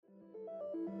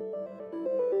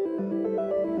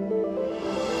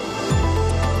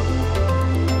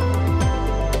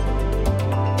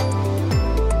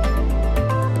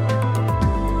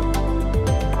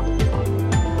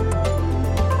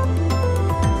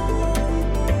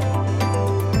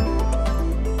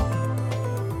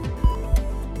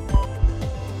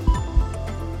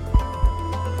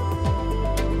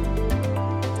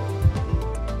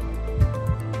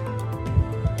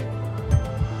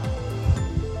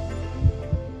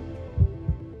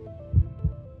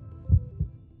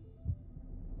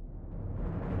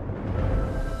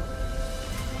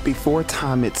Before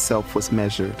time itself was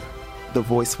measured, the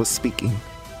voice was speaking.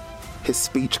 His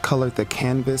speech colored the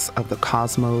canvas of the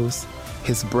cosmos.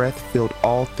 His breath filled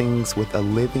all things with a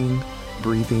living,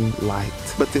 breathing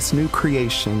light. But this new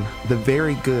creation, the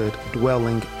very good,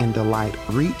 dwelling in delight,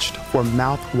 reached for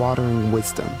mouth-watering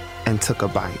wisdom and took a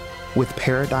bite. With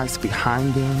paradise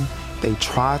behind them, they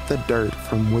trod the dirt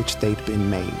from which they'd been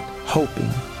made,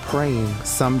 hoping, praying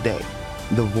someday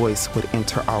the voice would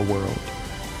enter our world.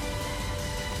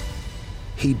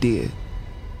 He did,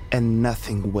 and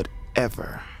nothing would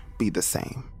ever be the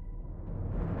same.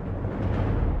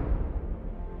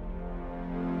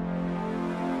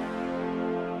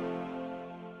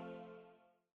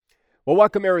 Well,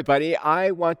 welcome everybody.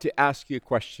 I want to ask you a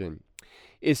question.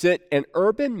 Is it an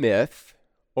urban myth,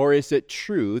 or is it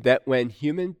true that when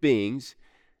human beings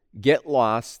get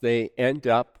lost, they end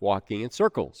up walking in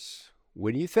circles?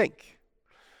 What do you think?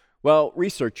 Well,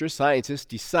 researchers, scientists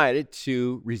decided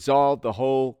to resolve the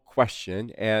whole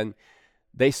question, and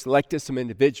they selected some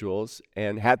individuals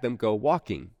and had them go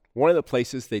walking. One of the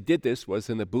places they did this was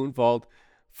in the Buchenwald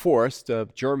forest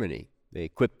of Germany. They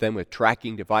equipped them with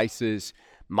tracking devices,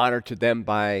 monitored them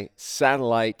by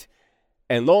satellite,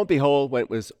 and lo and behold, when it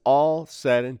was all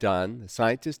said and done, the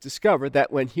scientists discovered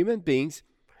that when human beings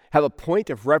have a point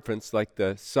of reference like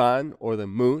the sun or the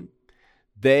moon,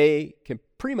 they can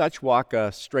pretty much walk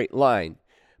a straight line.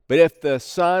 But if the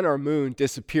sun or moon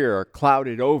disappear or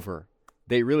clouded over,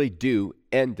 they really do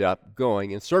end up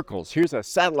going in circles. Here's a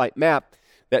satellite map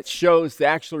that shows the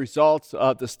actual results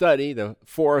of the study, the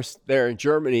forest there in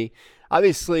Germany.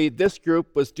 Obviously, this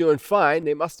group was doing fine.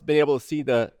 They must have been able to see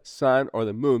the sun or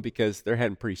the moon because they're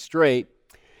heading pretty straight.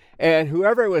 And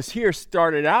whoever was here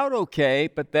started out okay,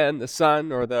 but then the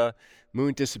sun or the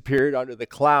moon disappeared under the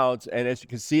clouds. And as you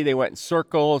can see, they went in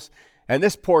circles. And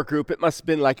this poor group, it must have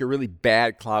been like a really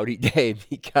bad cloudy day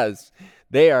because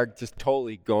they are just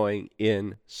totally going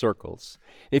in circles.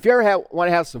 If you ever want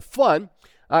to have some fun,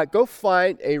 go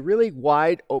find a really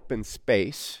wide open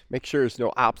space. Make sure there's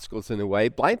no obstacles in the way.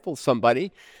 Blindfold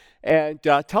somebody and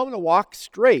tell them to walk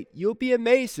straight. You'll be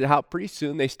amazed at how pretty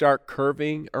soon they start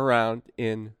curving around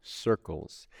in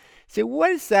circles. So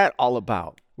what is that all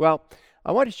about? Well,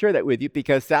 I want to share that with you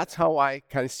because that's how I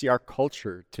kind of see our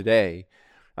culture today.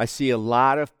 I see a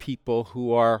lot of people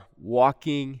who are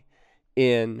walking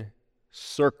in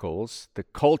circles. The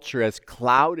culture has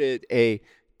clouded a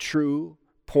true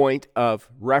point of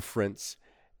reference,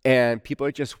 and people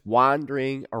are just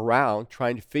wandering around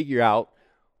trying to figure out,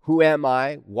 who am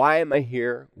I? Why am I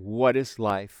here? What is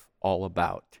life all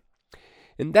about?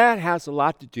 And that has a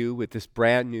lot to do with this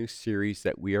brand new series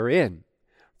that we are in,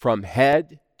 From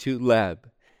Head to Leb.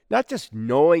 Not just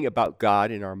knowing about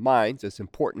God in our minds, as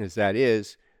important as that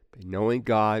is, but knowing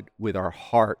God with our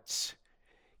hearts,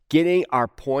 getting our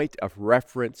point of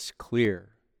reference clear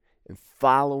and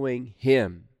following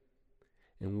Him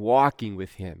and walking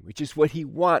with Him, which is what He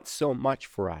wants so much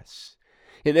for us.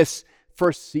 In this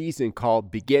first season called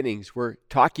Beginnings, we're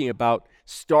talking about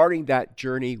starting that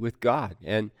journey with God.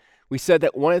 And we said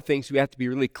that one of the things we have to be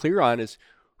really clear on is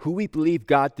who we believe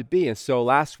God to be. And so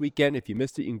last weekend, if you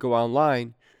missed it, you can go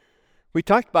online. We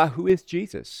talked about who is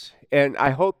Jesus. And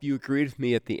I hope you agreed with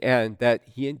me at the end that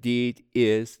He indeed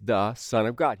is the Son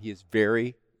of God. He is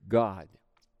very God.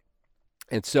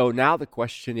 And so now the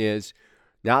question is,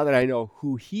 now that I know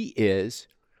who He is,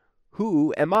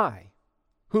 who am I?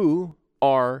 Who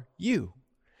are you?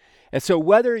 And so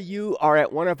whether you are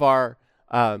at one of our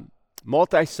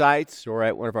multi-sites or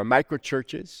at one of our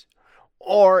micro-churches,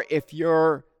 or if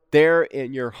you're there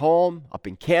in your home up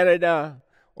in Canada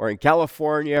or in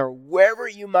California or wherever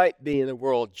you might be in the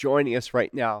world joining us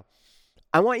right now,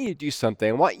 I want you to do something.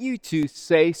 I want you to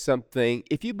say something,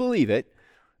 if you believe it,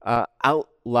 out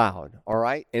loud, all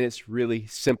right? And it's really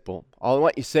simple. All I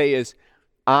want you to say is,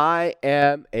 I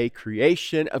am a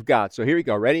creation of God. So here we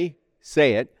go. Ready?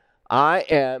 Say it. I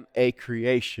am a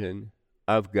creation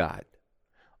of God.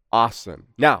 Awesome.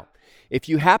 Now, if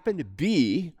you happen to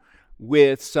be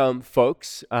with some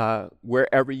folks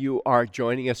wherever you are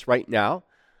joining us right now,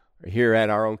 or here at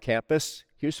our own campus,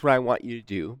 here's what I want you to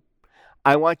do.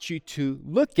 I want you to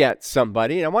look at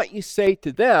somebody, and I want you to say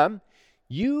to them,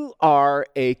 you are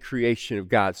a creation of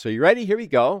God. So you ready? Here we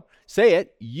go. Say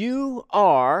it. You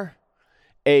are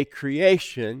a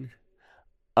creation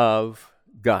of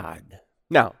God.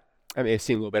 Now, I mean, it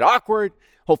seemed a little bit awkward.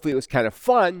 Hopefully it was kind of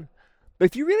fun. But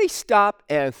if you really stop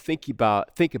and think about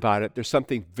it, there's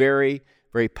something very,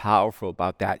 very powerful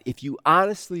about that. If you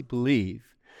honestly believe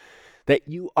that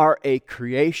you are a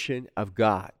creation of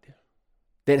God,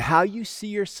 then how you see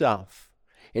yourself,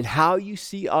 in how you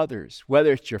see others,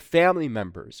 whether it's your family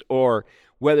members or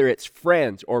whether it's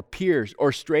friends or peers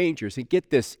or strangers. And get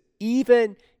this,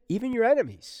 even your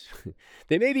enemies.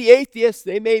 They may be atheists,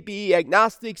 they may be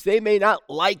agnostics, they may not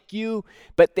like you,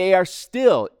 but they are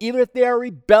still, even if they are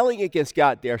rebelling against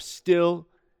God, they are still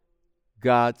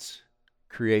God's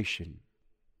creation.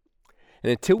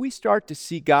 And until we start to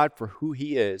see God for who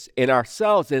he is and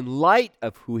ourselves in light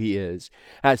of who he is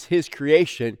as his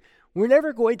creation, we're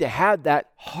never going to have that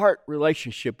heart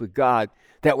relationship with God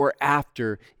that we're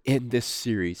after in this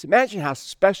series. Imagine how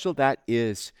special that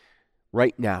is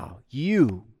right now.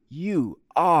 You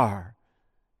are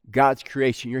God's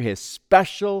creation. You're his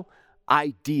special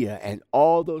idea, and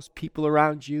all those people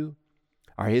around you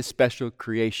are his special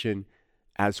creation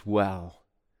as well.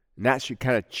 And that should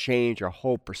kind of change our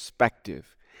whole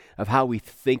perspective of how we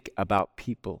think about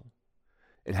people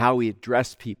and how we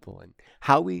address people and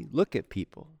how we look at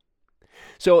people.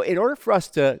 So in order for us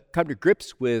to come to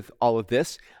grips with all of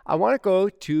this, I want to go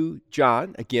to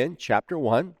John, again, chapter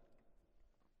 1.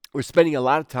 We're spending a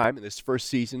lot of time in this first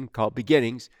season called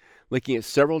Beginnings, looking at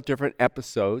several different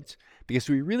episodes, because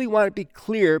we really want to be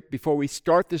clear before we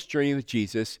start this journey with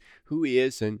Jesus, who he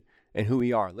is and who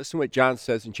we are. Listen to what John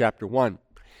says in chapter 1.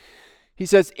 He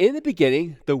says, "In the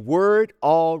beginning, the Word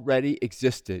already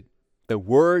existed. The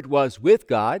Word was with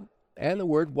God, and the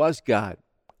Word was God.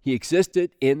 He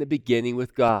existed in the beginning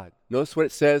with God." Notice what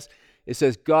it says. It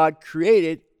says, God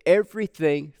created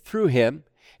everything through him,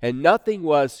 and nothing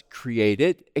was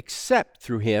created except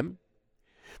through him.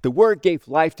 The Word gave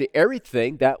life to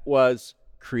everything that was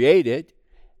created,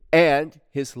 and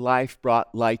his life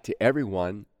brought light to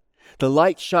everyone. The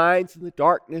light shines in the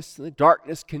darkness, and the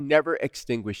darkness can never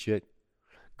extinguish it.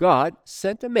 God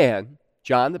sent a man,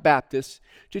 John the Baptist,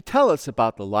 to tell us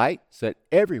about the light so that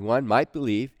everyone might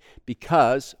believe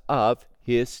because of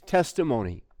his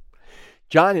testimony.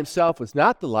 John himself was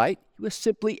not the light. He was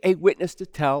simply a witness to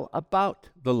tell about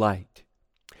the light.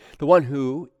 The one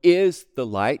who is the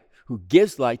light, who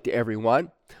gives light to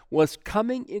everyone, was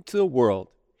coming into the world.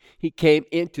 He came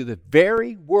into the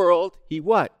very world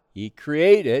he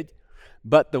created,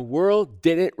 but the world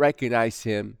didn't recognize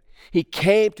him. He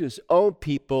came to his own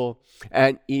people,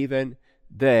 and even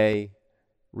they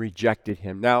rejected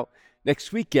him. Now,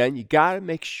 next weekend, you got to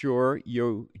make sure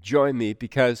you join me,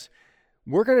 because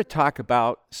we're going to talk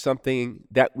about something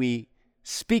that we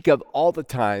speak of all the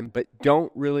time but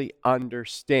don't really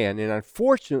understand. And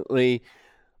unfortunately,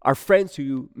 our friends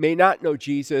who may not know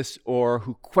Jesus or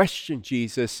who question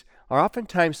Jesus are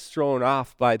oftentimes thrown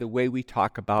off by the way we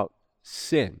talk about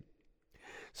sin.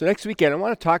 So next weekend, I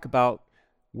want to talk about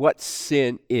what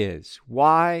sin is,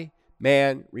 why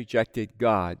man rejected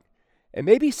God, and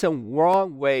maybe some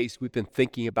wrong ways we've been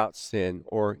thinking about sin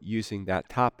or using that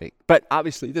topic. But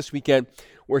obviously this weekend,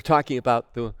 we're talking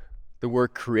about the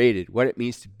word created, what it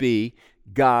means to be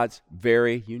God's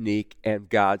very unique and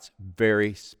God's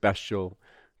very special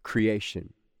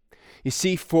creation. You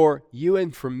see, for you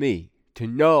and for me to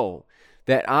know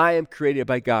that I am created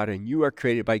by God and you are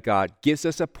created by God gives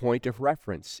us a point of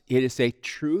reference. It is a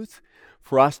truth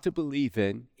for us to believe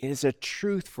in. It is a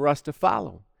truth for us to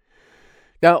follow.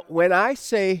 Now, when I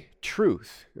say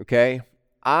truth, okay,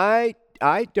 I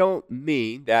don't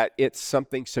mean that it's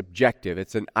something subjective.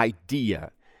 It's an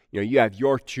idea. You have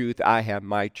your truth, I have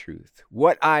my truth.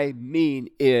 What I mean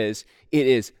is, it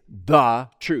is the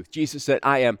truth. Jesus said,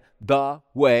 I am the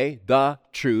way, the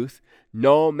truth.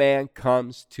 No man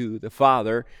comes to the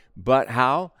Father, but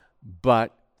how?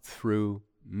 But through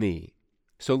me.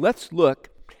 So let's look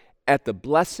at the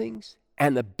blessings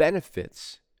and the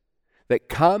benefits that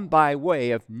come by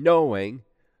way of knowing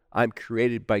I'm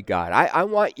created by God. I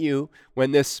want you,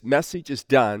 when this message is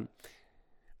done,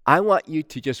 I want you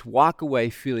to just walk away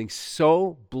feeling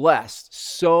so blessed,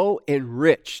 so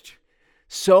enriched,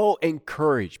 so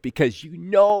encouraged, because you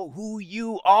know who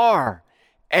you are,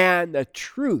 and the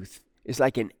truth is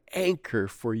like an anchor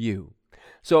for you.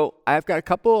 So I've got a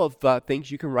couple of things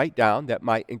you can write down that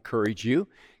might encourage you,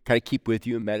 kind of keep with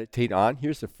you and meditate on.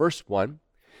 Here's the first one.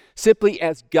 Simply,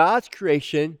 as God's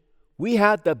creation, we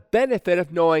have the benefit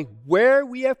of knowing where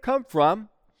we have come from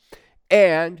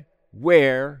and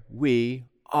where we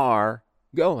are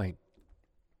going.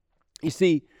 You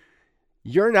see,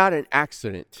 you're not an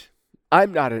accident.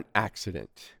 I'm not an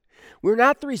accident. We're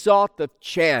not the result of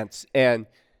chance and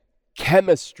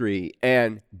chemistry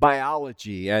and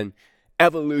biology and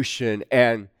evolution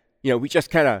and, we just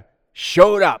kind of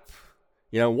showed up,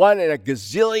 one in a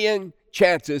gazillion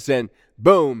chances, and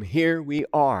boom, here we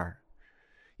are.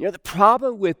 The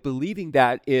problem with believing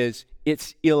that is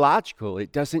it's illogical.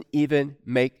 It doesn't even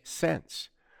make sense.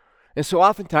 And so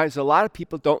oftentimes a lot of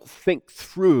people don't think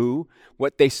through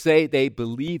what they say they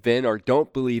believe in or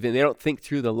don't believe in. They don't think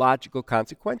through the logical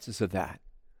consequences of that.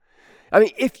 I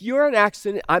mean, if you're an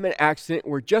accident, I'm an accident,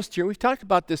 we're just here, we've talked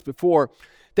about this before,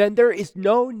 then there is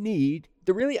no need,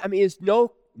 is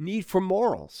no need for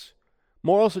morals.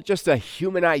 Morals are just a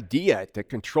human idea to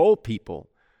control people.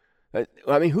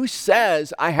 Who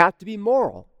says I have to be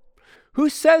moral? Who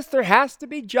says there has to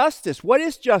be justice? What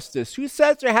is justice? Who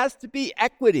says there has to be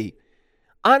equity?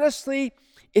 Honestly,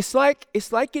 it's like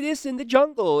it is in the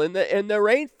jungle, in the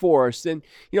rainforest, and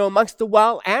amongst the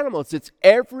wild animals. It's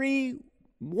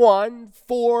everyone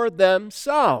for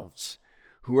themselves.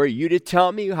 Who are you to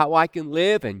tell me how I can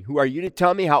live? And who are you to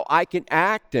tell me how I can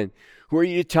act? And who are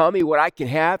you to tell me what I can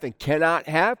have and cannot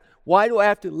have? Why do I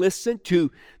have to listen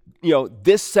to,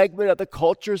 this segment of the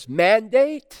culture's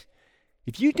mandate?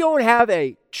 If you don't have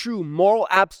a true moral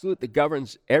absolute that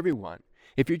governs everyone,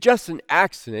 if you're just an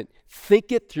accident,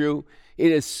 think it through.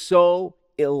 It is so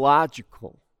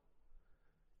illogical.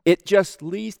 It just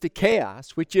leads to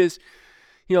chaos, which is,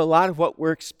 a lot of what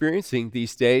we're experiencing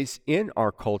these days in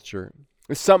our culture.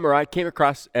 This summer, I came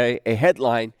across a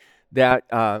headline that,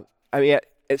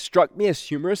 it struck me as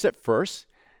humorous at first,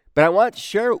 but I wanted to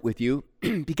share it with you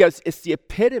because it's the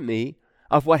epitome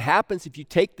of what happens if you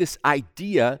take this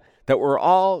idea that we're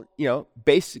all,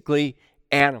 basically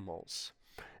animals.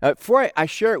 Before I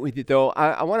share it with you, though,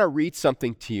 I want to read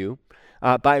something to you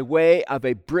by way of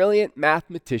a brilliant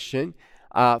mathematician,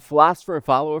 philosopher and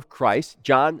follower of Christ,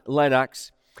 John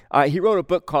Lennox. He wrote a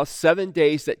book called 7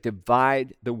 Days That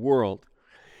Divide the World.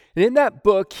 And in that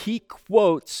book, he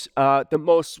quotes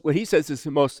what he says is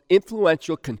the most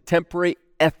influential contemporary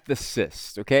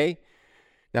ethicist, okay?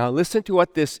 Now listen to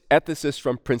what this ethicist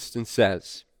from Princeton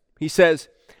says. He says,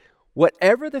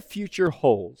 whatever the future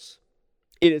holds,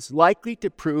 it is likely to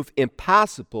prove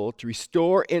impossible to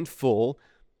restore in full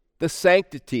the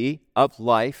sanctity of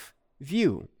life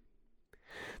view.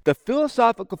 The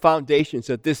philosophical foundations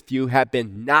of this view have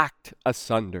been knocked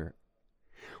asunder.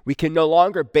 We can no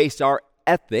longer base our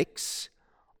ethics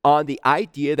on the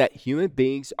idea that human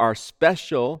beings are a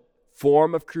special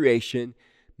form of creation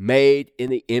made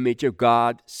in the image of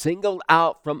God, singled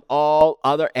out from all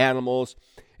other animals,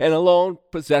 and alone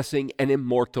possessing an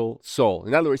immortal soul.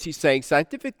 In other words, he's saying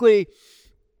scientifically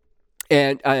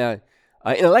and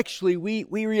intellectually,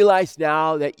 we realize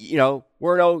now that,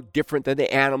 we're no different than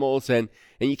the animals, and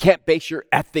you can't base your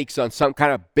ethics on some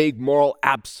kind of big moral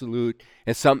absolute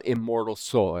and some immortal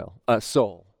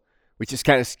soul, which is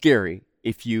kind of scary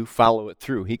if you follow it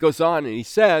through. He goes on and he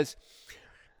says,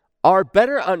 our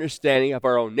better understanding of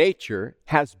our own nature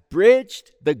has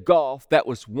bridged the gulf that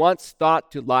was once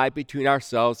thought to lie between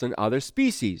ourselves and other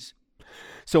species.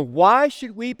 So why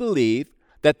should we believe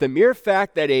that the mere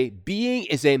fact that a being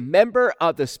is a member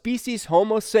of the species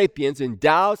Homo sapiens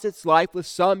endows its life with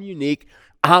some unique,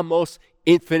 almost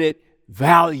infinite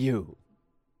value?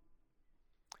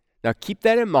 Now keep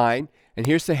that in mind, and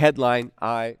here's the headline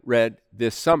I read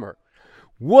this summer.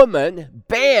 Woman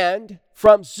banned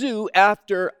from zoo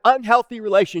after unhealthy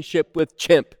relationship with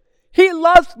chimp. He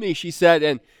loves me, she said.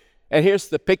 And here's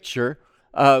the picture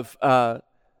of the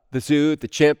zoo, the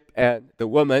chimp, and the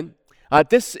woman.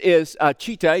 This is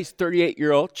Cheetah. He's a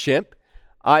 38-year-old chimp.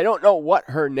 I don't know what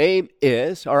her name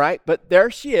is, all right, but there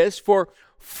she is. For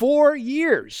 4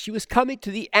 years, she was coming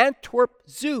to the Antwerp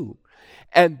Zoo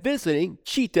and visiting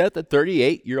Cheetah, the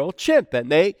 38-year-old chimp,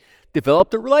 and they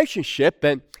developed a relationship.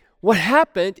 And what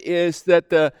happened is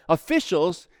that the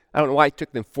officials, I don't know why it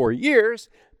took them 4 years,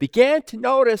 began to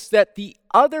notice that the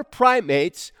other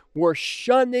primates were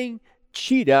shunning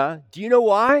Cheetah. Do you know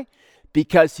why?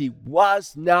 Because he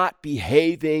was not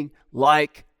behaving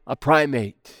like a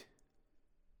primate.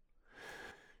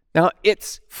 Now,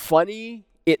 it's funny,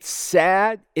 it's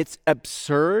sad, it's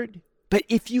absurd, but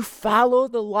if you follow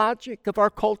the logic of our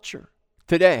culture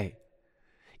today,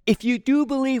 if you do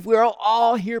believe we're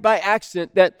all here by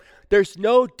accident, that there's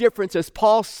no difference, as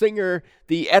Paul Singer,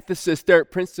 the ethicist there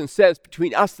at Princeton, says,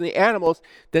 between us and the animals,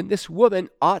 then this woman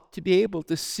ought to be able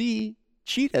to see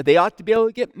Cheetah. They ought to be able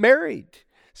to get married,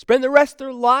 spend the rest of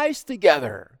their lives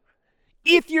together.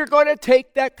 If you're going to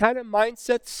take that kind of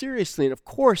mindset seriously, and of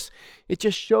course, it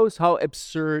just shows how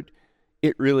absurd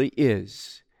it really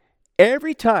is.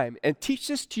 Every time, and teach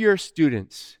this to your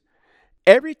students,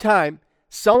 every time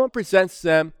someone presents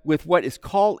them with what is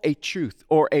called a truth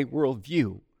or a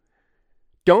worldview,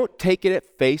 don't take it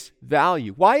at face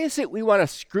value. Why is it we want to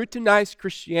scrutinize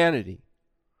Christianity,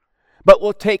 but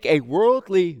we'll take a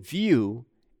worldly view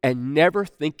and never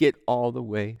think it all the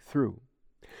way through?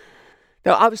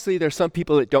 Now, obviously, there's some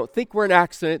people that don't think we're an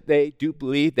accident. They do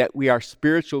believe that we are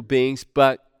spiritual beings,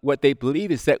 but what they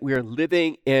believe is that we are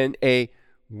living in a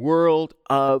world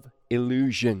of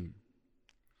illusion.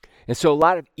 And so a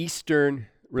lot of Eastern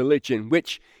religion,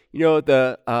 which,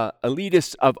 the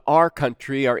elitists of our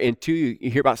country are into, you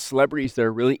hear about celebrities that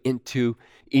are really into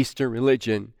Eastern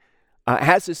religion,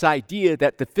 has this idea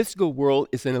that the physical world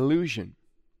is an illusion.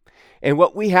 And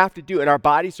what we have to do, and our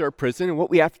bodies are a prison, and what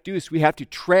we have to do is we have to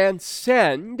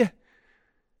transcend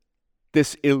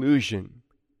this illusion.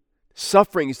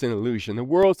 Suffering is an illusion. The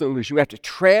world's an illusion. We have to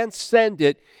transcend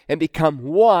it and become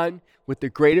one with the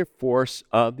greater force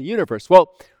of the universe.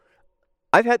 Well,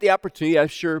 I've had the opportunity, I'm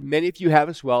sure many of you have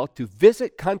as well, to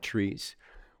visit countries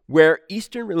where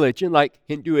Eastern religion, like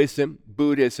Hinduism,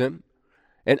 Buddhism,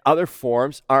 and other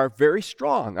forms are very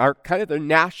strong, are kind of their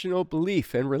national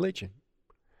belief and religion.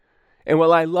 And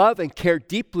while I love and care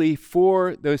deeply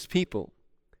for those people,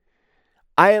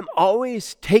 I am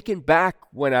always taken back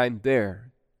when I'm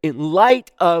there in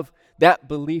light of that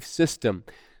belief system.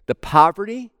 The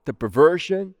poverty, the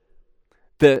perversion,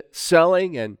 the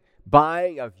selling and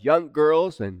buying of young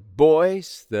girls and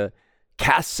boys, the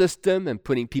caste system and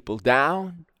putting people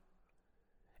down,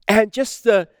 and just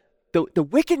the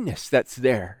wickedness that's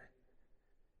there.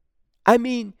 I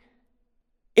mean,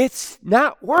 it's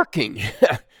not working.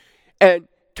 And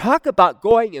talk about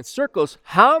going in circles.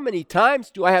 How many times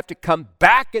do I have to come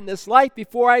back in this life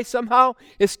before I somehow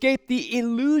escape the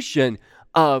illusion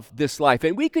of this life?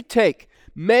 And we could take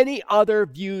many other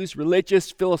views,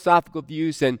 religious, philosophical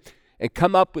views, and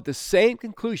come up with the same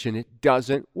conclusion. It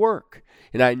doesn't work.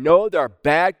 And I know there are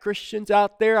bad Christians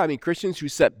out there. I mean, Christians who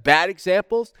set bad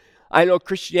examples. I know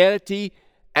Christianity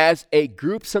as a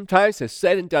group sometimes has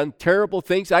said and done terrible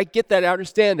things. I get that. I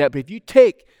understand that. But if you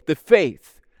take the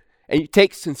faith and you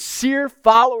take sincere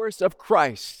followers of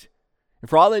Christ, and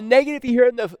for all the negative you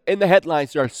hear in the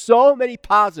headlines, there are so many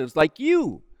positives, like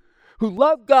you, who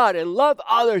love God and love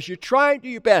others. You're trying to do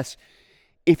your best.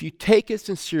 If you take it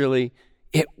sincerely,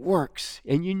 it works.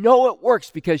 And you know it works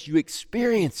because you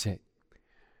experience it.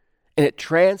 And it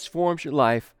transforms your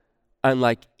life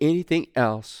unlike anything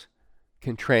else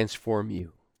can transform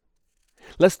you.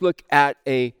 Let's look at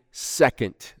a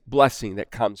second blessing that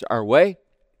comes our way.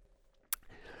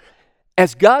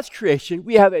 As God's creation,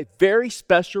 we have a very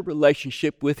special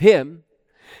relationship with Him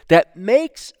that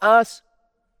makes us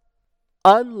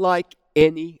unlike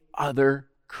any other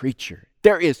creature.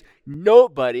 There is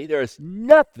nobody, there is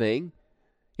nothing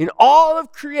in all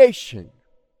of creation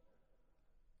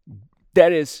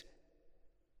that is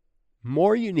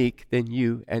more unique than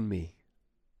you and me.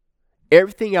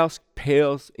 Everything else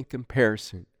pales in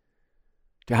comparison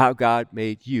to how God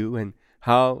made you and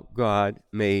how God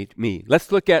made me.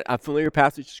 Let's look at a familiar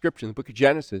passage of Scripture in the book of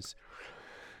Genesis.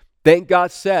 Then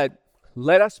God said,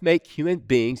 "Let us make human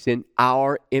beings in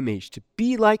our image, to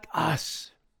be like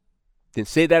us." Didn't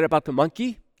say that about the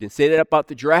monkey. Didn't say that about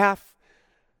the giraffe.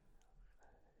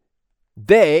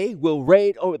 They will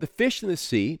reign over the fish in the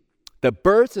sea, the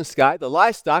birds in the sky, the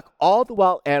livestock, all the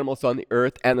wild animals on the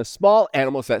earth, and the small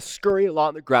animals that scurry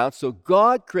along the ground. So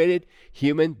God created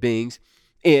human beings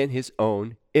in His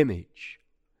own image.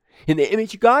 In the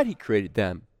image of God, He created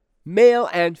them. Male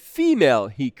and female,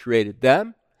 He created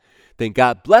them. Then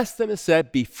God blessed them and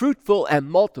said, "Be fruitful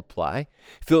and multiply,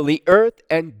 fill the earth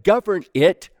and govern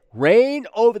it, reign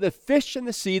over the fish in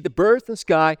the sea, the birds in the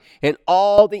sky, and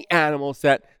all the animals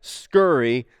that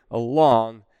scurry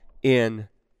along in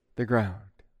the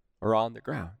ground," or on the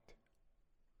ground.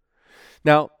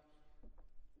 Now,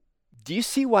 do you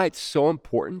see why it's so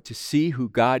important to see who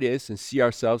God is and see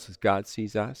ourselves as God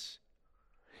sees us?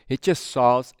 It just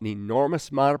solves an enormous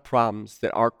amount of problems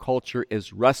that our culture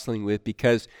is wrestling with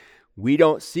because we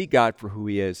don't see God for who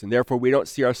He is, and therefore we don't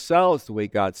see ourselves the way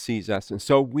God sees us. And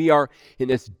so we are in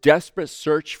this desperate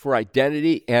search for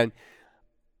identity, and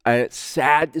it's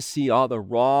sad to see all the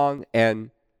wrong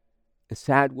and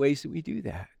sad ways that we do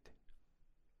that.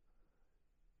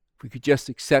 If we could just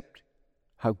accept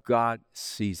how God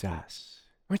sees us.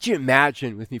 Why don't you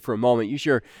imagine with me for a moment, use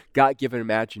your God-given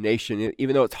imagination,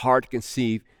 even though it's hard to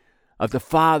conceive, of the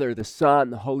Father, the Son,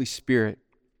 the Holy Spirit.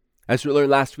 As we learned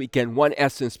last weekend, one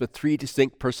essence but three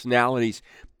distinct personalities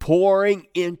pouring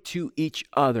into each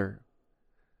other.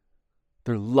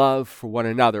 Their love for one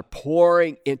another,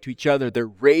 pouring into each other their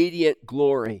radiant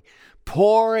glory,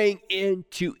 pouring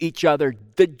into each other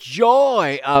the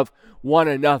joy of one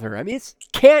another. I mean,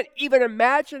 can't even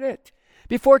imagine it.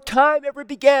 Before time ever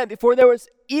began, before there was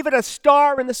even a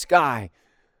star in the sky,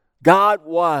 God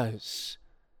was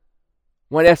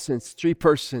one essence, three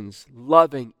persons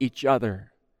loving each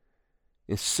other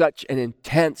in such an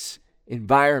intense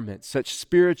environment, such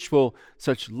spiritual,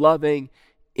 such loving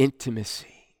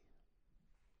intimacy.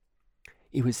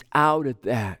 It was out of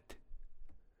that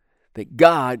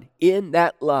God, in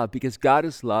that love, because God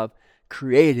is love,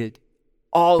 created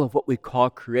all of what we call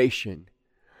creation,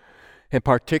 and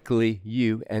particularly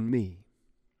you and me.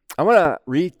 I want to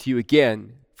read to you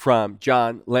again from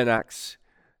John Lennox,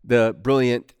 the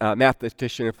brilliant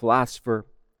mathematician and philosopher.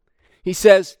 He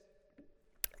says,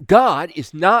 God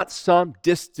is not some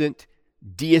distant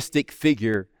deistic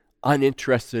figure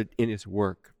uninterested in his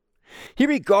work. He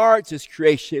regards his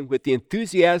creation with the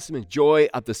enthusiasm and joy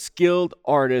of the skilled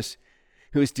artist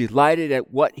who is delighted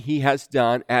at what he has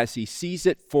done as he sees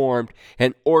it formed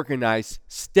and organized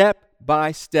step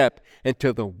by step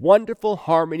until the wonderful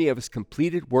harmony of his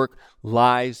completed work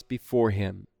lies before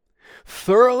him,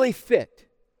 thoroughly fit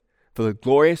for the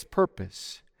glorious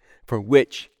purpose for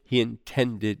which he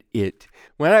intended it.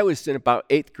 When I was in about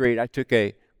 8th grade, I took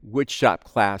a woodshop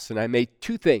class, and I made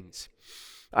two things.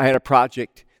 I had a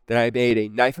project that I made a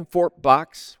knife and fork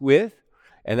box with,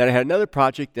 and then I had another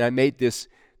project, and I made this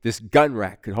gun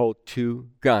rack could hold 2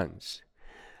 guns.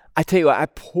 I tell you what, I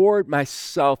poured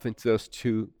myself into those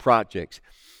 2 projects.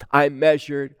 I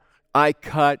measured, I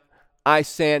cut, I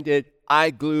sanded, I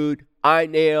glued, I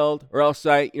nailed, or else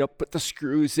I put the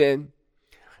screws in.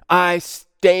 I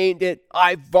stained it,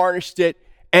 I varnished it,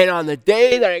 and on the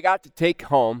day that I got to take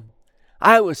home,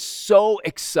 I was so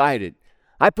excited.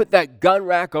 I put that gun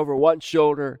rack over one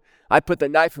shoulder, I put the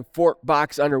knife and fork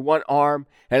box under one arm,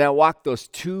 and I walked those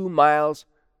 2 miles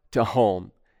to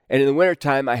home. And in the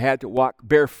wintertime, I had to walk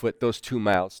barefoot those 2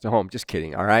 miles to home. Just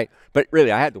kidding, all right? But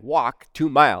really, I had to walk 2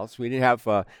 miles. We didn't have,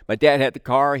 my dad had the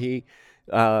car. He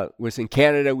was in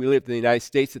Canada. We lived in the United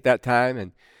States at that time.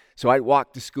 And so I'd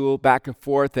walk to school back and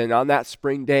forth. And on that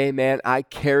spring day, man, I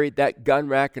carried that gun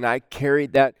rack and I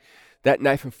carried that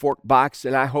knife and fork box.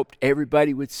 And I hoped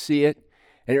everybody would see it.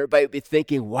 And everybody would be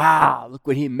thinking, wow, look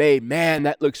what he made. Man,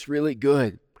 that looks really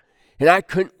good. And I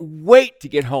couldn't wait to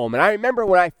get home. And I remember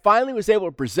when I finally was able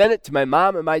to present it to my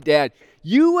mom and my dad,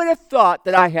 you would have thought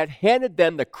that I had handed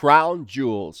them the crown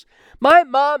jewels. My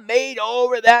mom made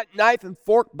over that knife and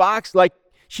fork box like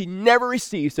she never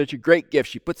received such a great gift.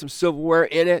 She put some silverware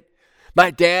in it.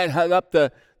 My dad hung up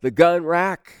the gun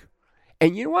rack.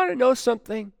 And you want to know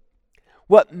something?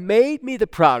 What made me the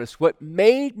proudest, what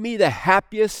made me the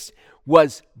happiest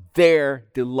was their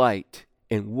delight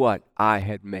in what I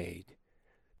had made.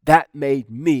 That made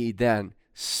me then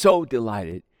so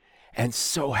delighted and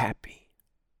so happy.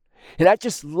 And I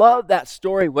just love that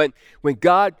story when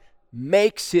God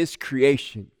makes his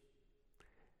creation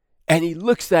and he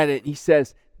looks at it and he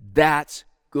says, that's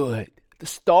good. The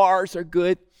stars are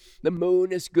good. The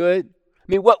moon is good. I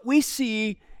mean, what we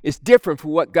see is different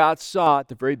from what God saw at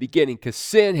the very beginning because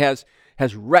sin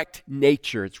has wrecked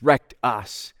nature. It's wrecked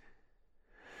us.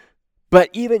 But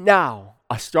even now,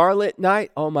 a starlit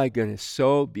night, oh my goodness,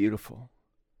 so beautiful.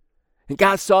 And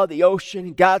God saw the ocean,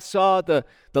 and God saw the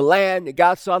land, and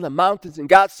God saw the mountains, and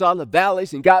God saw the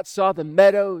valleys, and God saw the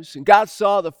meadows, and God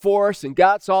saw the forest, and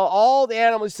God saw all the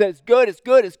animals. He said, it's good, it's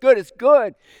good, it's good, it's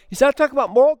good. He's not talking about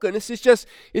moral goodness.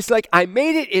 It's like, I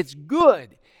made it, it's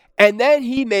good. And then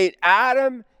he made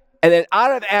Adam, and then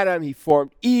out of Adam he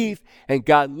formed Eve, and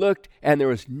God looked, and there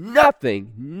was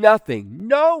nothing,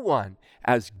 no one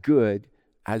as good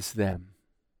as them.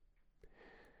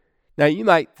 Now, you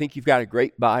might think you've got a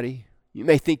great body. You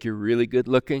may think you're really good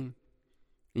looking,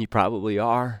 and you probably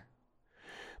are.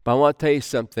 But I want to tell you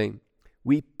something.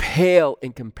 We pale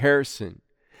in comparison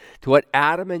to what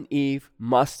Adam and Eve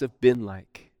must have been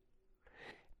like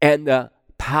and the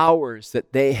powers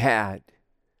that they had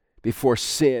before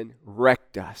sin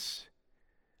wrecked us.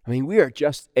 I mean, we're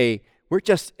just a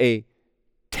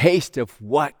taste of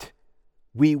what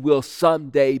we will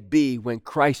someday be when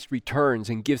Christ returns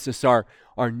and gives us our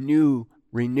new,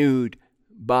 renewed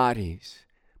bodies.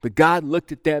 But God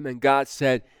looked at them and God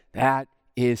said, that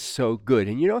is so good.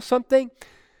 And you know something?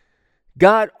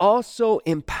 God also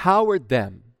empowered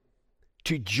them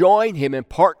to join him in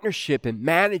partnership in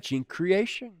managing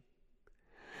creation.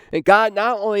 And God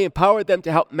not only empowered them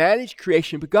to help manage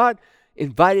creation, but God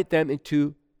invited them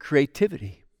into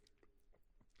creativity.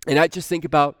 And I just think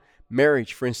about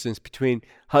marriage, for instance, between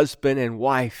husband and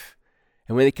wife,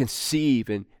 and when they conceive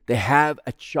and they have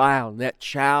a child, and that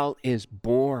child is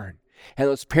born. And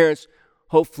those parents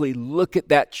hopefully look at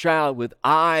that child with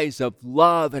eyes of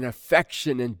love and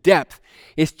affection and depth.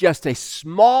 It's just a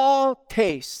small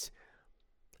taste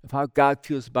of how God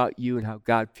feels about you and how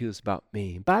God feels about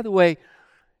me. And by the way,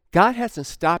 God hasn't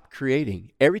stopped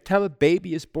creating. Every time a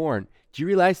baby is born, do you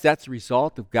realize that's a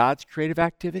result of God's creative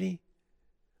activity?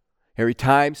 Every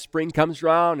time spring comes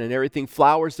around and everything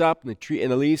flowers up and the tree and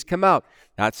the leaves come out,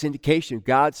 that's indication of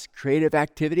God's creative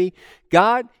activity.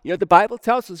 God, the Bible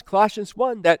tells us, Colossians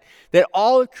 1, that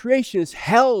all of creation is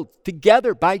held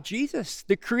together by Jesus,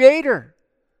 the Creator.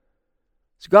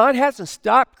 So God hasn't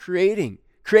stopped creating.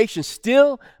 Creation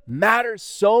still matters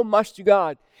so much to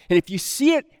God. And if you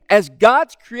see it as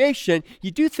God's creation, you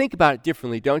do think about it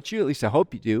differently, don't you? At least I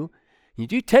hope you do. You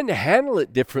do tend to handle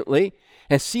it differently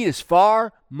and see it as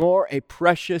far more a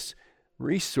precious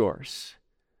resource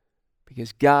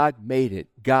because God made it.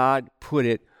 God put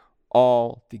it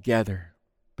all together.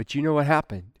 But you know what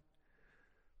happened?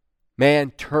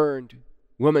 Woman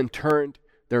turned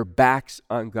their backs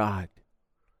on God.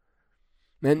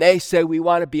 And they said, we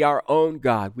want to be our own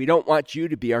God. We don't want you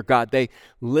to be our God. They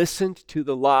listened to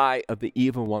the lie of the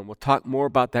evil one. We'll talk more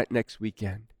about that next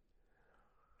weekend.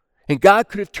 And God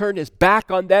could have turned his back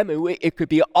on them and it could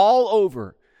be all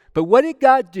over. But what did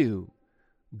God do?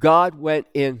 God went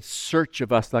in search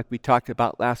of us like we talked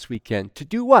about last weekend. To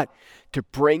do what? To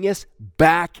bring us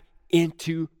back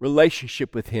into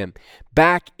relationship with him.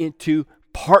 Back into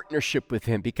partnership with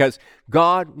him. Because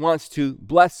God wants to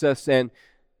bless us and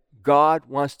God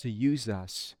wants to use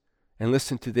us. And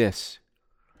listen to this.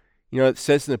 It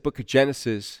says in the book of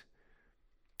Genesis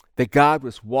that God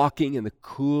was walking in the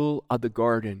cool of the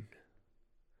garden.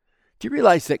 Do you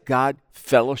realize that God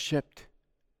fellowshipped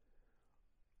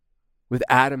with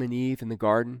Adam and Eve in the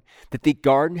garden? That the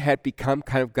garden had become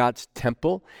kind of God's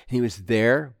temple, and he was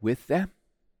there with them?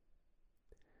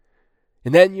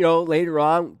 And then, later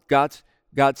on, God's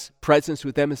presence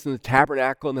with them is in the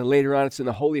tabernacle, and then later on it's in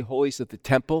the Holy of Holies of the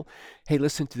temple. Hey,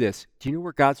 listen to this. Do you know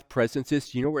where God's presence is?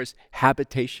 Do you know where his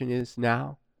habitation is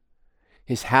now?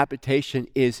 His habitation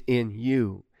is in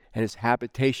you, and his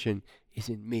habitation is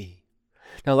in me.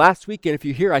 Now, last weekend, if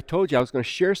you're here, I told you I was going to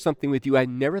share something with you I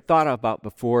never thought about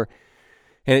before,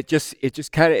 and it just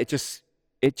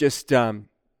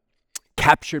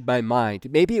captured my mind.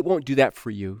 Maybe it won't do that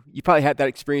for you. You probably had that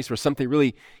experience where something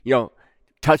really,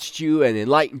 touched you and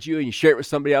enlightened you, and you share it with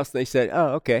somebody else, and they said,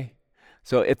 "Oh, okay."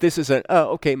 So if this is an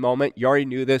 "oh, okay" moment, you already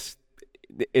knew this.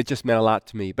 It just meant a lot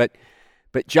to me. But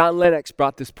John Lennox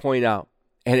brought this point out,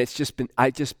 and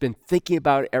I've just been thinking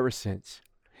about it ever since.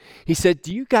 He said,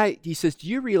 do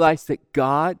you realize that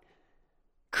God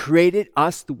created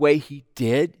us the way he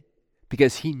did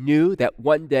because he knew that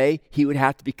one day he would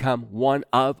have to become one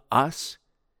of us,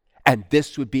 and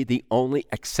this would be the only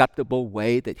acceptable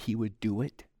way that he would do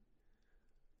it?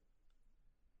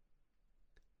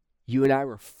 You and I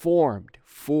were formed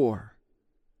for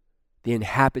the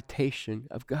inhabitation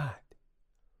of God.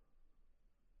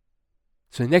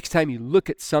 So next time you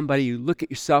look at somebody, you look at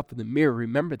yourself in the mirror,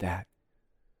 remember that.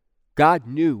 God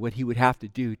knew what he would have to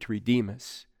do to redeem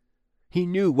us. He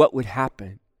knew what would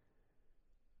happen.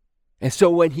 And so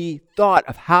when he thought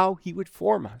of how he would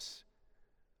form us,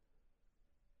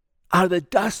 out of the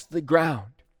dust of the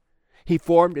ground, he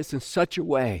formed us in such a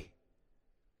way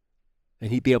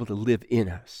that he'd be able to live in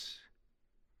us.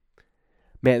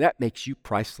 Man, that makes you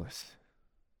priceless.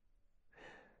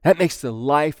 That makes the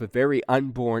life of every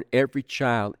unborn, every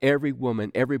child, every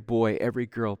woman, every boy, every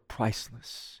girl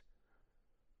priceless.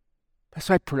 That's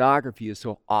why pornography is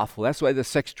so awful. That's why the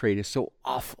sex trade is so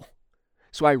awful.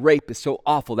 That's why rape is so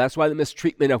awful. That's why the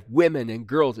mistreatment of women and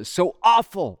girls is so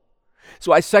awful. That's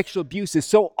why sexual abuse is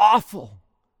so awful.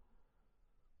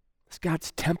 It's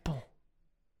God's temple.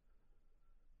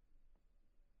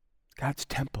 God's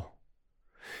temple.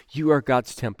 You are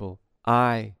God's temple.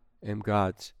 I am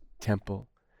God's temple.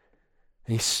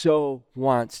 And he so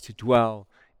wants to dwell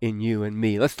in you and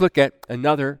me. Let's look at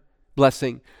another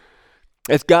blessing.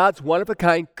 As God's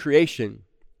one-of-a-kind creation,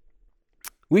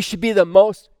 we should be the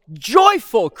most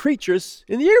joyful creatures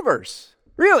in the universe.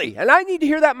 Really. And I need to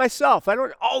hear that myself. I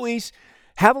don't always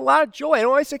have a lot of joy. I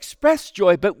don't always express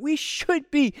joy, but we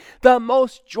should be the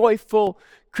most joyful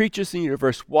creatures in the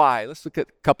universe. Why? Let's look at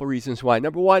a couple reasons why.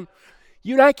 Number one,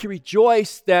 you and I can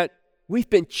rejoice that we've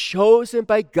been chosen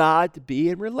by God to be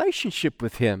in relationship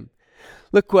with him.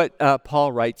 Look what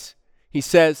Paul writes. He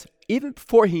says, even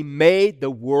before he made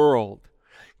the world,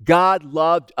 God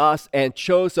loved us and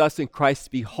chose us in Christ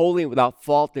to be holy and without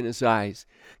fault in his eyes.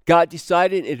 God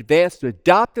decided in advance to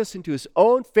adopt us into his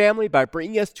own family by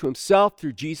bringing us to himself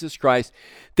through Jesus Christ.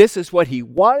 This is what he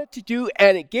wanted to do,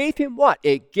 and it gave him what?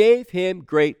 It gave him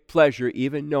great pleasure,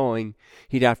 even knowing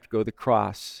he'd have to go to the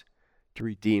cross to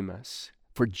redeem us.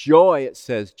 For joy, it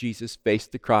says, Jesus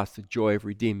faced the cross, the joy of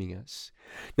redeeming us.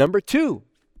 Number two,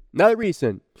 another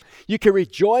reason, you can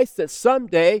rejoice that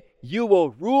someday you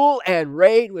will rule and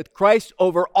reign with Christ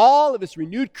over all of his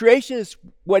renewed creation. Is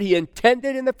what he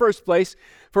intended in the first place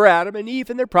for Adam and Eve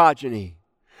and their progeny.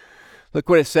 Look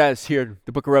what it says here in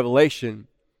the book of Revelation.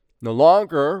 No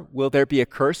longer will there be a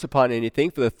curse upon anything,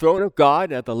 for the throne of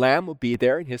God and the Lamb will be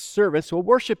there, and his servants will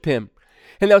worship him.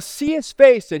 And they'll see his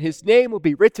face, and his name will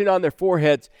be written on their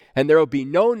foreheads, and there will be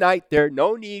no night there,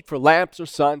 no need for lamps or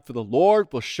sun, for the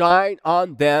Lord will shine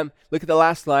on them. Look at the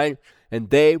last line. And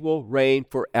they will reign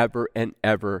forever and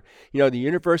ever. You know, the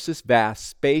universe is vast.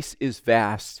 Space is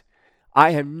vast.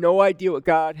 I have no idea what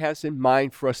God has in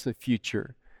mind for us in the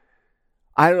future.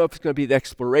 I don't know if it's going to be the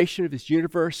exploration of this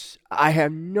universe. I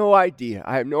have no idea.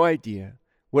 I have no idea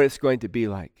what it's going to be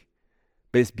like.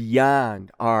 But it's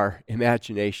beyond our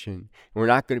imagination. We're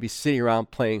not going to be sitting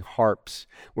around playing harps.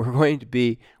 We're going to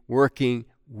be working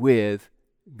with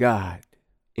God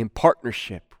in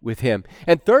partnership with him.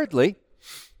 And thirdly,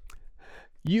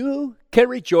 you can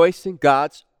rejoice in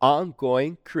God's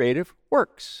ongoing creative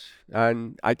works.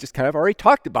 And I just kind of already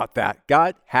talked about that.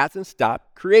 God hasn't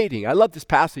stopped creating. I love this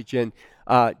passage in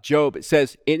Job. It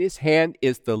says, in his hand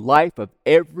is the life of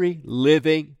every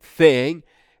living thing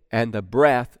and the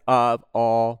breath of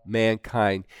all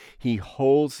mankind. He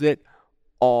holds it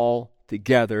all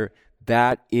together.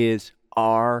 That is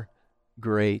our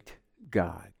great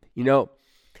God. You know,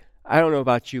 I don't know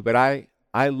about you, but I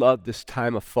love this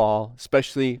time of fall,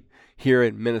 especially here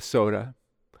in Minnesota.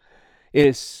 It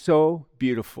is so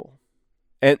beautiful.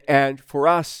 And for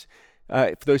us,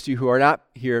 for those of you who are not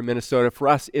here in Minnesota, for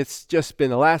us, it's just been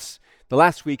the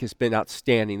last week has been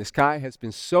outstanding. The sky has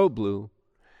been so blue,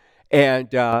 and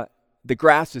the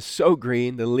grass is so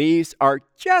green. The leaves are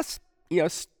just,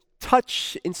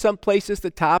 touch in some places.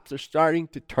 The tops are starting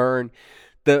to turn.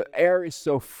 The air is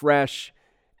so fresh,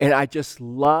 and I just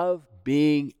love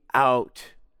being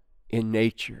out in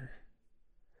nature.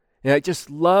 And I just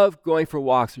love going for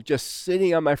walks or just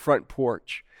sitting on my front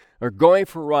porch or going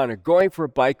for a run or going for a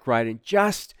bike ride and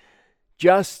just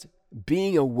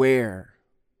being aware.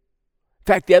 In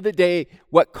fact, the other day,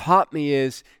 what caught me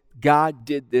is God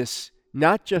did this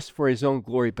not just for his own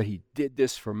glory, but he did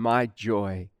this for my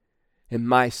joy and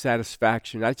my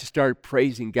satisfaction. I just started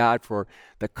praising God for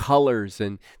the colors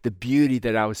and the beauty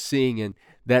that I was seeing and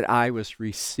that I was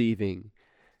receiving.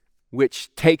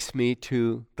 Which takes me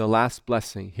to the last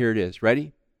blessing. Here it is.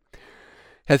 Ready?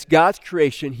 As God's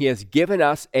creation, he has given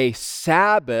us a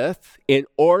Sabbath in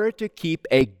order to keep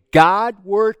a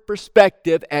Godward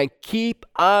perspective and keep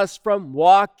us from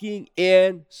walking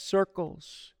in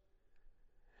circles.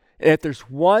 And if there's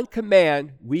one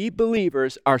command we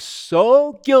believers are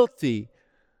so guilty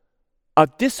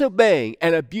of disobeying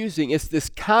and abusing, it's this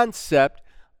concept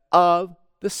of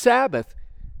the Sabbath.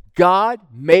 God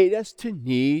made us to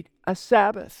need a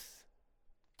Sabbath.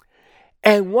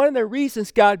 And one of the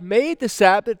reasons God made the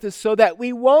Sabbath is so that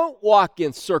we won't walk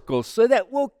in circles, so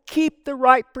that we'll keep the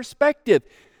right perspective.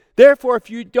 Therefore, if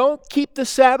you don't keep the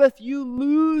Sabbath, you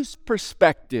lose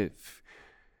perspective.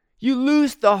 You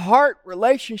lose the heart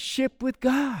relationship with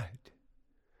God.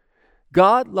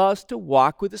 God loves to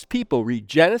walk with his people. Read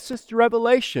Genesis to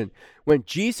Revelation. When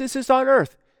Jesus is on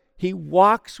earth, he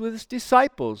walks with his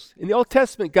disciples. In the Old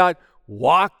Testament, God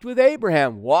walked with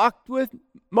Abraham, walked with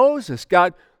Moses.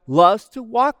 God loves to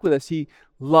walk with us. He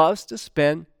loves to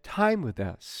spend time with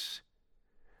us.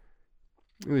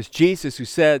 It was Jesus who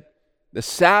said the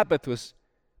Sabbath was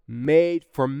made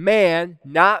for man,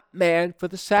 not man for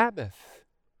the Sabbath.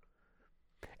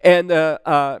 And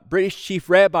the British chief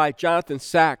rabbi, Jonathan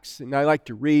Sacks, and I like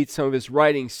to read some of his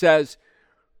writings, says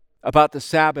about the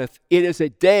Sabbath, it is a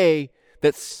day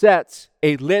that sets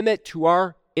a limit to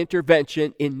our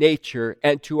intervention in nature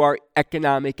and to our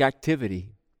economic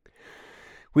activity.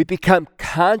 We become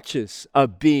conscious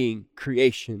of being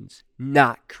creations,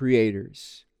 not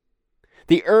creators.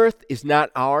 The earth is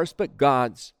not ours, but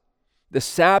God's. The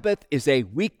Sabbath is a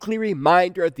weekly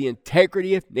reminder of the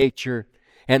integrity of nature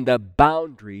and the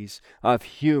boundaries of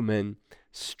human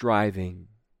striving.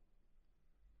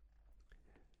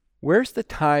 Where's the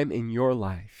time in your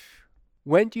life?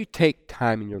 When do you take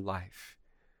time in your life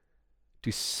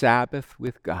to Sabbath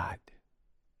with God,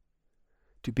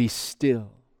 to be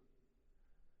still,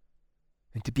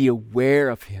 and to be aware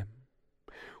of him?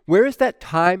 Where is that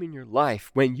time in your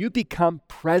life when you become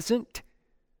present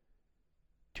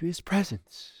to his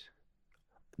presence?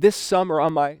 This summer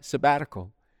on my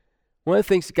sabbatical, one of the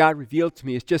things that God revealed to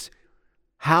me is just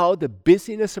how the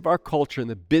busyness of our culture and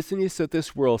the busyness of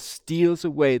this world steals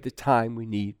away the time we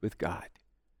need with God.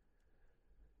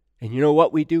 And you know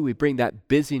what we do? We bring that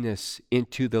busyness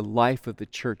into the life of the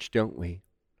church, don't we?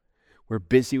 We're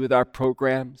busy with our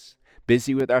programs,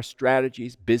 busy with our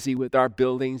strategies, busy with our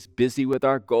buildings, busy with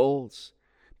our goals,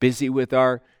 busy with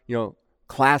our,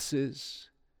 classes,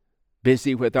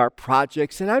 busy with our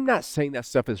projects. And I'm not saying that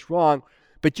stuff is wrong,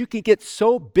 but you can get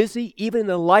so busy even in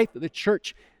the life of the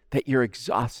church that you're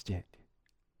exhausted.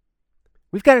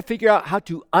 We've got to figure out how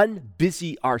to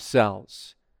unbusy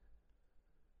ourselves.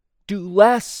 Do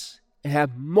less and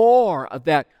have more of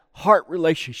that heart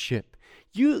relationship.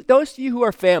 Those of you who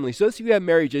are families, those of you who have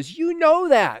marriages, you know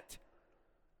that.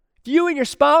 If you and your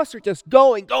spouse are just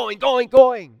going,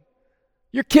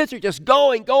 your kids are just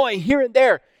going here and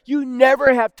there, you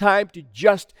never have time to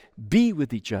just be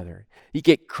with each other. You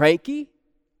get cranky.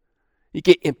 You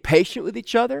get impatient with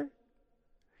each other.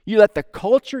 You let the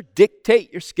culture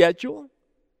dictate your schedule.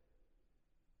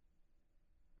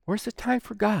 Where's the time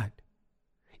for God?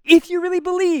 If you really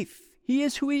believe He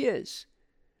is who He is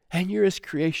and you're His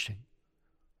creation,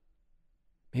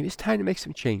 maybe it's time to make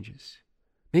some changes.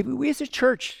 Maybe we as a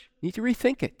church need to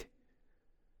rethink it.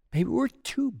 Maybe we're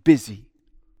too busy.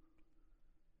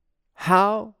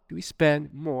 How do we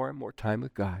spend more and more time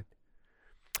with God?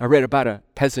 I read about a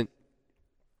peasant,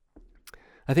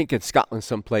 I think in Scotland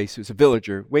someplace. He was a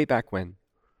villager way back when.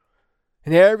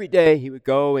 And every day he would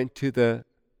go into the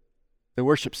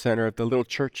worship center of the little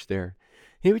church there.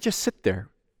 He would just sit there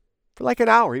for like an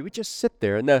hour. He would just sit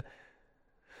there. And the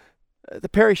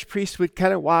parish priest would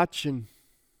kind of watch and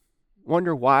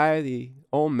wonder why the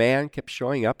old man kept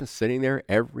showing up and sitting there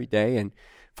every day. And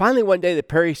finally one day the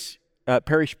parish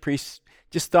priest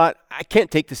just thought, I can't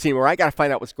take this anymore. I got to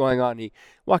find out what's going on. He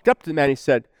walked up to the man and he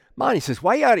said, "Man," he says,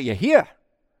 "why are you here?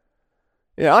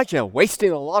 Aren't you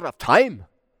wasting a lot of time?"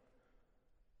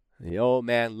 The old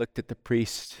man looked at the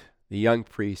priest, the young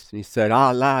priest, and he said,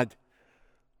 "Lad,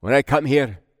 when I come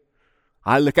here,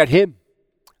 I look at him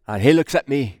and he looks at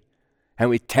me and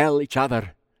we tell each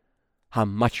other how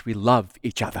much we love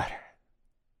each other."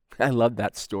 I love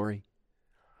that story.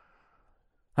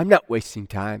 I'm not wasting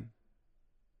time.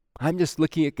 I'm just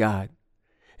looking at God,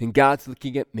 and God's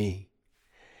looking at me,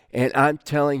 and I'm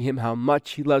telling Him how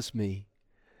much He loves me,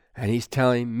 and He's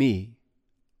telling me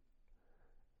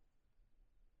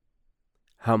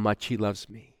how much He loves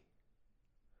me.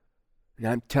 And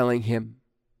I'm telling Him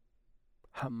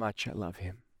how much I love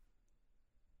Him.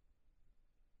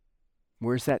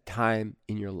 Where's that time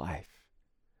in your life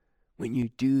when you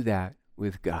do that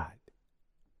with God?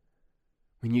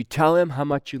 When you tell Him how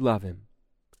much you love Him,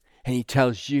 and He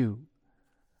tells you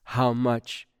how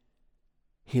much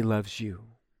He loves you.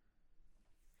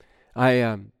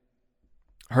 I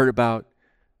heard about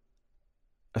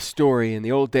a story in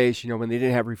the old days, when they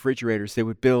didn't have refrigerators, they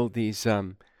would build these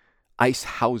ice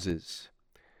houses.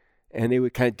 And they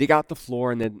would kind of dig out the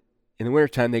floor, and then in the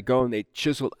wintertime they'd go and they'd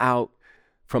chisel out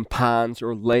from ponds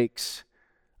or lakes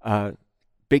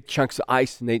big chunks of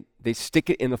ice, and they'd stick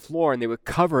it in the floor, and they would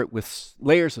cover it with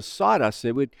layers of sawdust.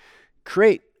 It would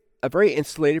create a very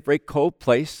insulated, very cold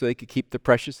place so they could keep the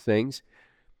precious things.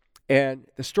 And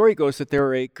the story goes that there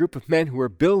were a group of men who were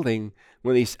building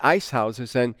one of these ice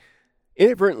houses, and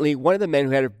inadvertently, one of the men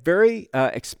who had a very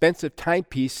expensive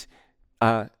timepiece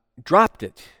dropped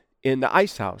it in the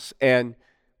ice house. And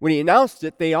when he announced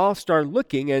it, they all started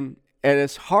looking, and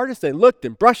as hard as they looked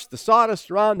and brushed the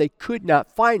sawdust around, they could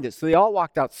not find it. So they all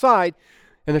walked outside,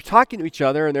 and they're talking to each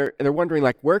other, and they're wondering,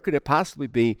 like, where could it possibly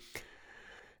be?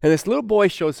 And this little boy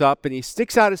shows up, and he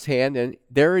sticks out his hand, and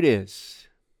there it is.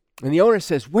 And the owner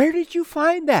says, "Where did you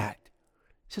find that?"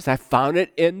 He says, "I found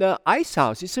it in the ice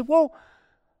house." He said, "Well,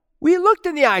 we looked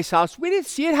in the ice house. We didn't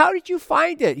see it. How did you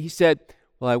find it?" He said,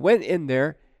 "Well, I went in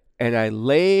there, and I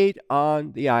laid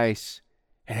on the ice,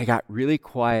 and I got really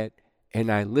quiet,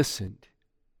 and I listened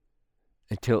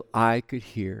until I could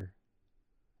hear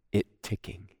it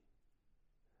ticking.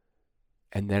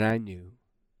 And then I knew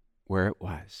where it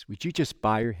was." Would you just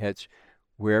bow your heads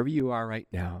wherever you are right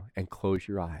now and close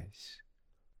your eyes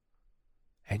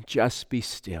and just be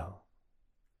still?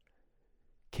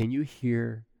 Can you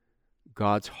hear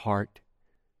God's heart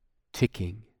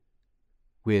ticking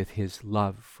with His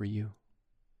love for you?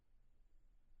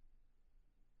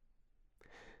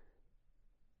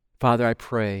 Father, I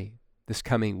pray this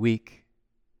coming week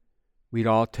we'd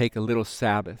all take a little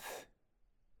Sabbath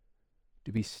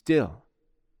to be still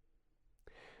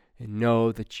and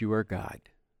know that You are God.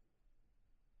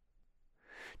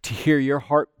 To hear Your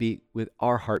heartbeat with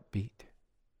our heartbeat.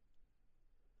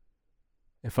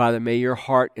 And Father, may Your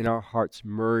heart and our hearts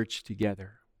merge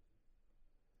together.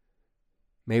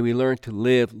 May we learn to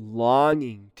live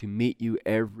longing to meet You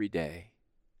every day.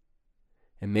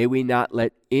 And may we not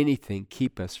let anything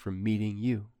keep us from meeting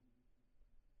You.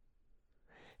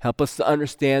 Help us to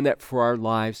understand that for our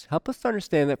lives. Help us to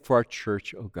understand that for our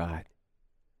church, oh God.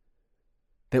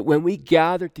 that when we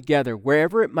gather together,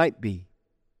 wherever it might be,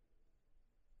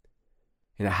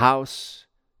 in a house,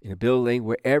 in a building,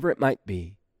 wherever it might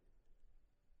be,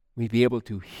 we'd be able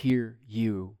to hear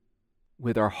you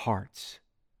with our hearts.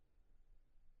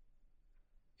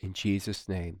 In Jesus'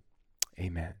 name,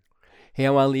 amen. Hey, I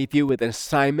want to leave you with an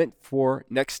assignment for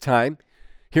next time.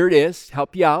 Here it is,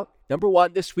 help you out. Number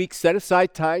 1, this week, set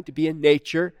aside time to be in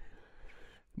nature.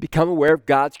 Become aware of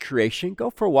God's creation. Go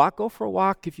for a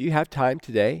walk if you have time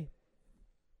today.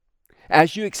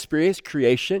 As you experience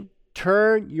creation,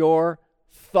 turn your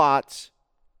thoughts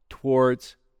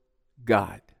towards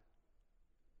God.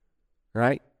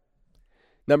 Right?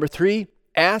 Number 3,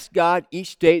 ask God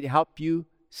each day to help you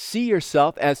see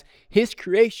yourself as His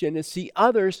creation and see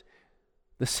others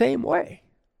the same way.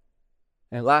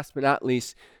 And last but not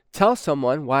least, tell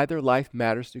someone why their life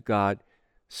matters to God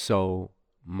so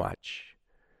much.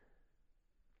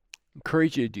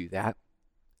 Encourage you to do that.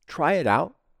 Try it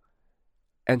out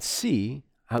and see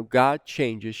how God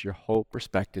changes your whole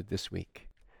perspective this week.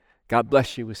 God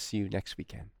bless you. We'll see you next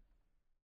weekend.